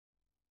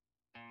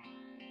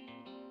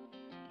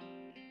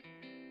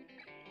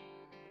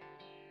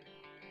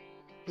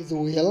His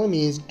real name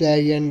is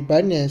Darian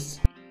Branes.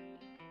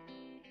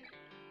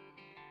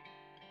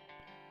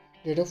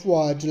 Date of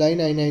birth July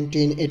 9,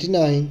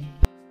 1989.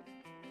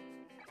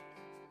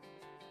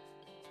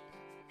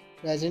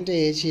 Present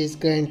age, he is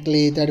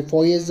currently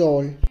 34 years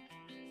old.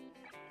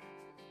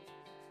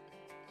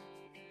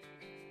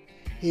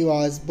 He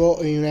was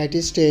born in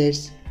United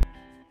States.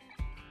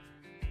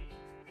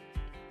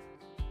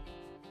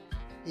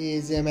 He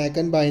is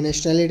American by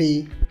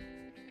nationality.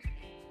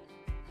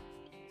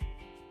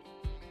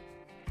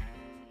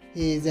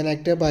 He is an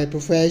actor by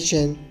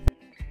profession.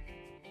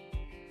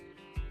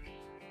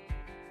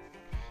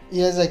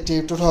 He is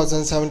active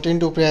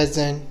 2017 to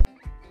present.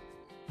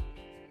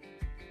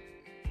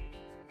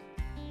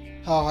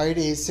 Her height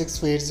is 6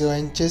 feet 0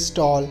 inches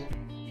tall.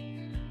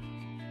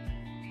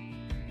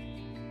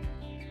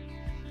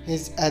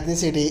 His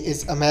ethnicity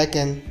is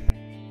American.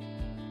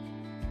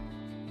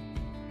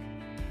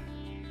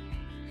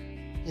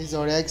 His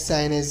zodiac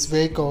sign is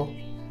Virgo.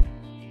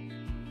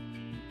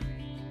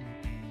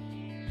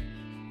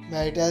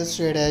 Marital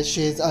status,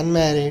 she is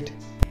unmarried.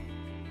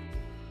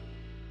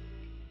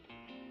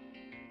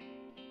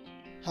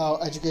 Her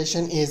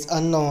education is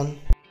unknown.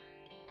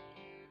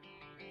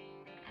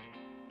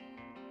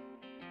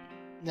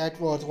 Net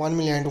worth $1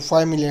 million to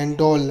 $5 million.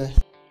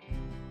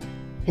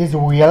 His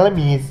real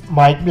name is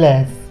Mike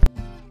Bless.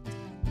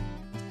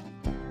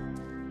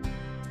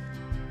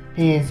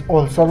 He is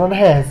also known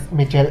as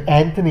Mitchell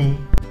Anthony.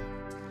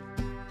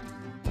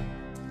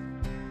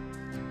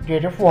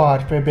 Date of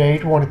birth February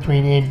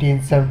 23,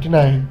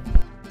 1979.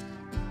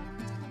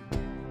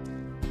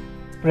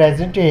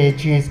 Present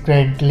age, he is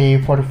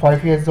currently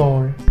 45 years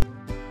old.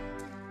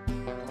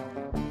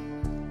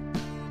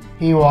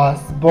 He was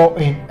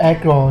born in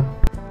Akron.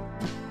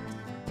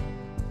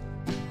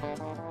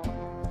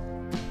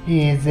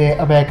 He is an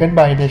American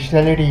by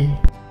nationality.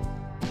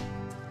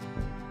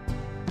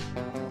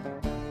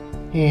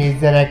 He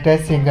is an actor,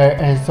 singer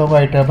and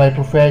songwriter by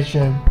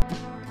profession.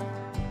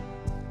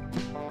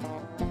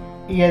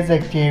 He has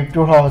active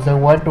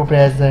 2001 to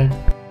present.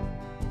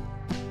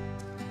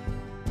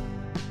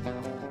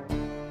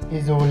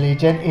 His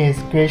religion is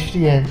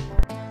Christian.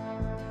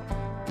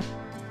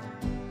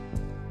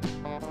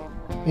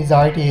 His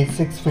height is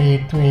 6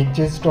 feet 3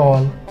 inches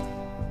tall.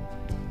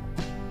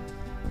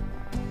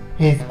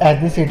 His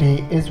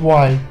ethnicity is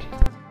white.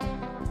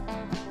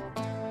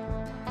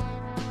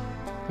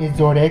 His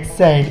zodiac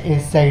sign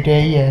is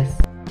Sagittarius.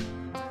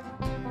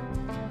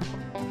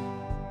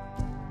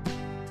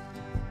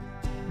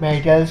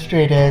 Marital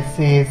status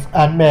is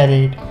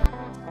unmarried.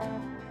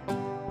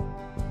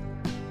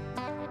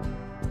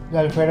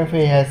 Girlfriend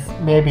affairs,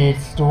 maybe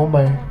it's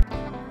rumor.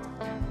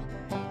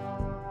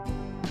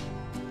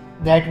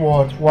 Net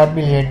worth $1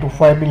 million to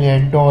 $5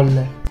 million.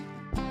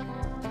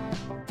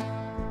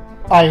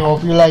 I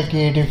hope you like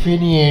it. If you're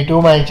new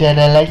to my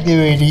channel, like the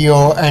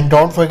video and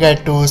don't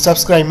forget to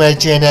subscribe my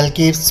channel.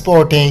 Keep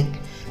supporting.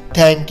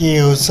 Thank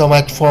you so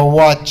much for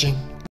watching.